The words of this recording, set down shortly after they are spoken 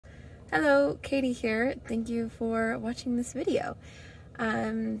Hello, Katie here. Thank you for watching this video.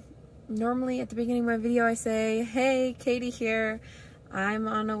 Normally at the beginning of my video I say, hey, Katie here. I'm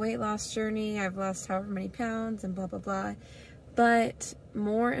on a weight loss journey. I've lost however many pounds and blah, blah, blah. But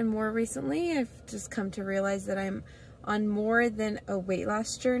more and more recently, I've just come to realize that I'm on more than a weight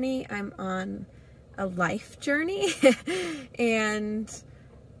loss journey. I'm on a life journey. And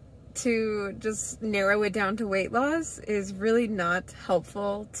to just narrow it down to weight loss is really not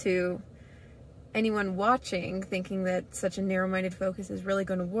helpful to anyone watching, thinking that such a narrow-minded focus is really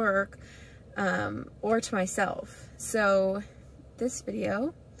going to work, or to myself. So this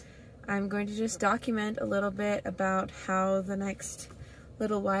video, I'm going to just document a little bit about how the next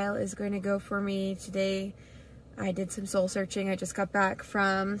little while is going to go for me. Today I did some soul searching. I just got back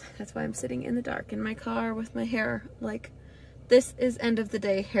from, that's why I'm sitting in the dark in my car with my hair like this is end of the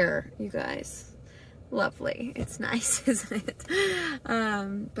day hair, you guys. Lovely. It's nice, isn't it?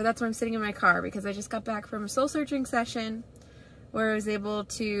 But that's why I'm sitting in my car, because I just got back from a soul searching session where I was able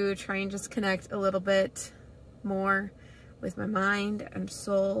to try and just connect a little bit more with my mind and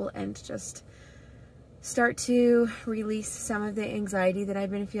soul and just start to release some of the anxiety that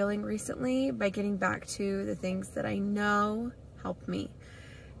I've been feeling recently by getting back to the things that I know help me.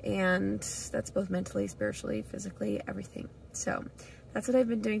 And that's both mentally, spiritually, physically, everything. So that's what I've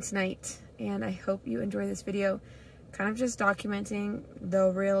been doing tonight, and I hope you enjoy this video. Kind of just documenting the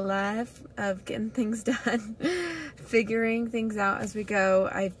real life of getting things done, figuring things out as we go.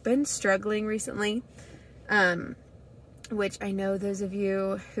 I've been struggling recently, which I know those of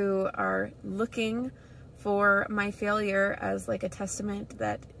you who are looking for my failure as like a testament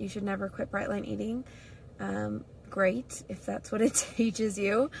that you should never quit bright line eating. Great if that's what it teaches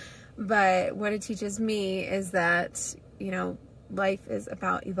you, but what it teaches me is that, you know, life is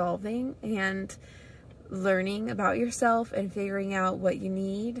about evolving and learning about yourself and figuring out what you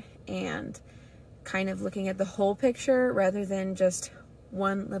need and kind of looking at the whole picture rather than just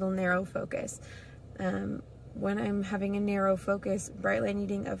one little narrow focus. When I'm having a narrow focus, bright line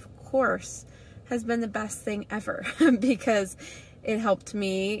eating, of course, has been the best thing ever because it helped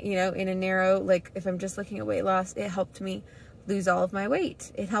me, you know, in a narrow, like if I'm just looking at weight loss, it helped me lose all of my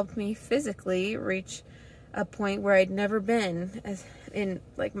weight. It helped me physically reach a point where I'd never been in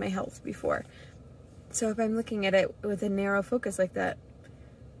like my health before. So if I'm looking at it with a narrow focus like that,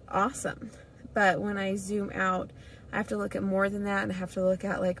 awesome. But when I zoom out, I have to look at more than that, and I have to look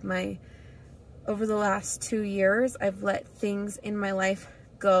at like over the last 2 years, I've let things in my life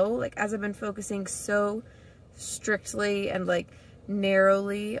go. Like as I've been focusing so strictly and like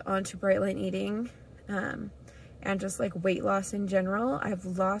narrowly onto bright line eating, and just like weight loss in general, I've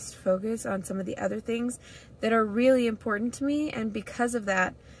lost focus on some of the other things that are really important to me, and because of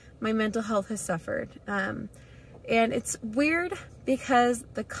that, my mental health has suffered. And it's weird because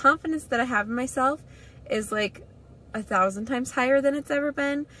the confidence that I have in myself is like 1,000 times higher than it's ever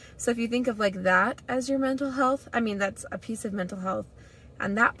been. So if you think of like that as your mental health, I mean, that's a piece of mental health,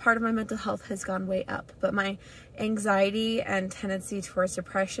 and that part of my mental health has gone way up, but my anxiety and tendency towards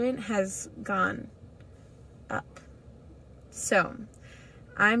depression has gone up. So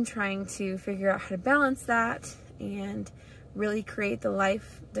I'm trying to figure out how to balance that and really create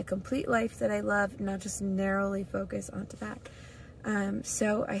the complete life that I love, not just narrowly focus onto that.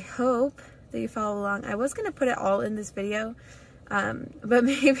 So I hope that you follow along. I was going to put it all in this video, but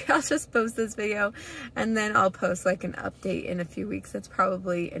maybe I'll just post this video and then I'll post like an update in a few weeks. That's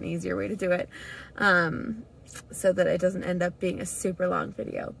probably an easier way to do it, so that it doesn't end up being a super long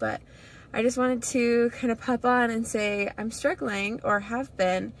video. But I just wanted to kind of pop on and say I'm struggling, or have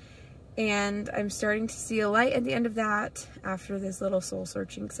been, and I'm starting to see a light at the end of that after this little soul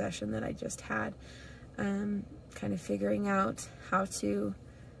searching session that I just had. Kind of figuring out how to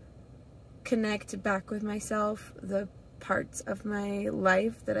connect back with myself, the parts of my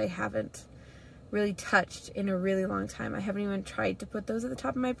life that I haven't really touched in a really long time. I haven't even tried to put those at the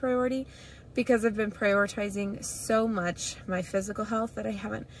top of my priority because I've been prioritizing so much my physical health that I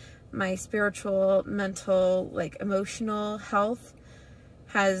haven't. My spiritual, mental, like emotional health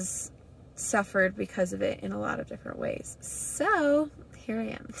has suffered because of it in a lot of different ways. So here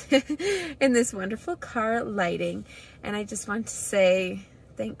I am in this wonderful car lighting, and I just want to say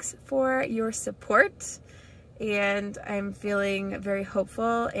thanks for your support, and I'm feeling very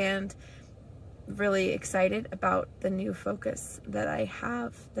hopeful and really excited about the new focus that I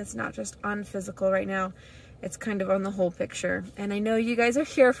have that's not just on physical right now. It's kind of on the whole picture. And I know you guys are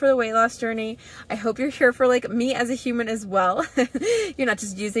here for the weight loss journey. I hope you're here for like me as a human as well. You're not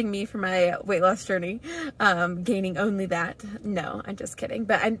just using me for my weight loss journey, gaining only that. No, I'm just kidding.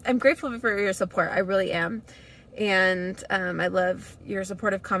 But I'm grateful for your support. I really am. And I love your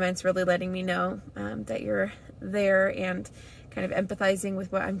supportive comments, really letting me know that you're there and kind of empathizing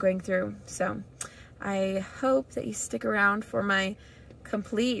with what I'm going through. So I hope that you stick around for my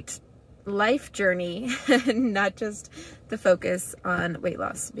complete life journey and not just the focus on weight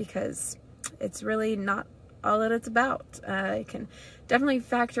loss, because it's really not all that it's about. It can definitely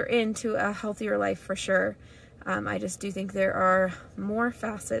factor into a healthier life for sure. I just do think there are more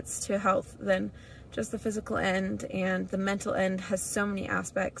facets to health than just the physical end, and the mental end has so many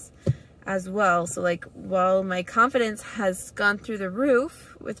aspects as well. So like, while my confidence has gone through the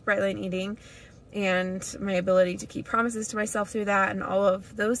roof with bright line eating and my ability to keep promises to myself through that and all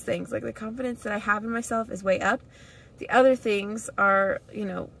of those things, like the confidence that I have in myself is way up, the other things are, you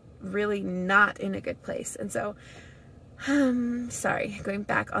know, really not in a good place. And so sorry, going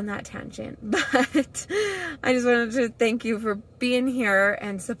back on that tangent, but I just wanted to thank you for being here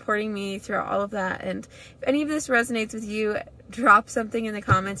and supporting me throughout all of that. And if any of this resonates with you, drop something in the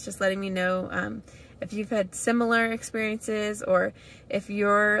comments just letting me know if you've had similar experiences, or if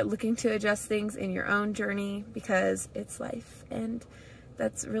you're looking to adjust things in your own journey, because it's life, and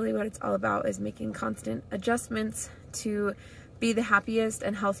that's really what it's all about, is making constant adjustments to be the happiest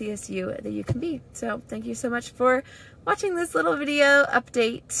and healthiest you that you can be. So thank you so much for watching this little video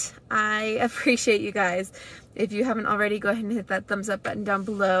update. I appreciate you guys. If you haven't already, go ahead and hit that thumbs up button down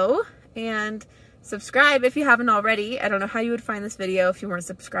below, and subscribe if you haven't already. I don't know how you would find this video if you weren't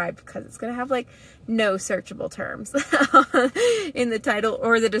subscribed, because it's going to have like no searchable terms in the title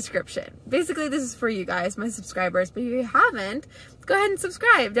or the description. Basically, this is for you guys, my subscribers, but if you haven't, go ahead and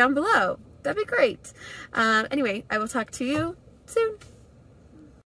subscribe down below. That'd be great. Anyway, I will talk to you soon.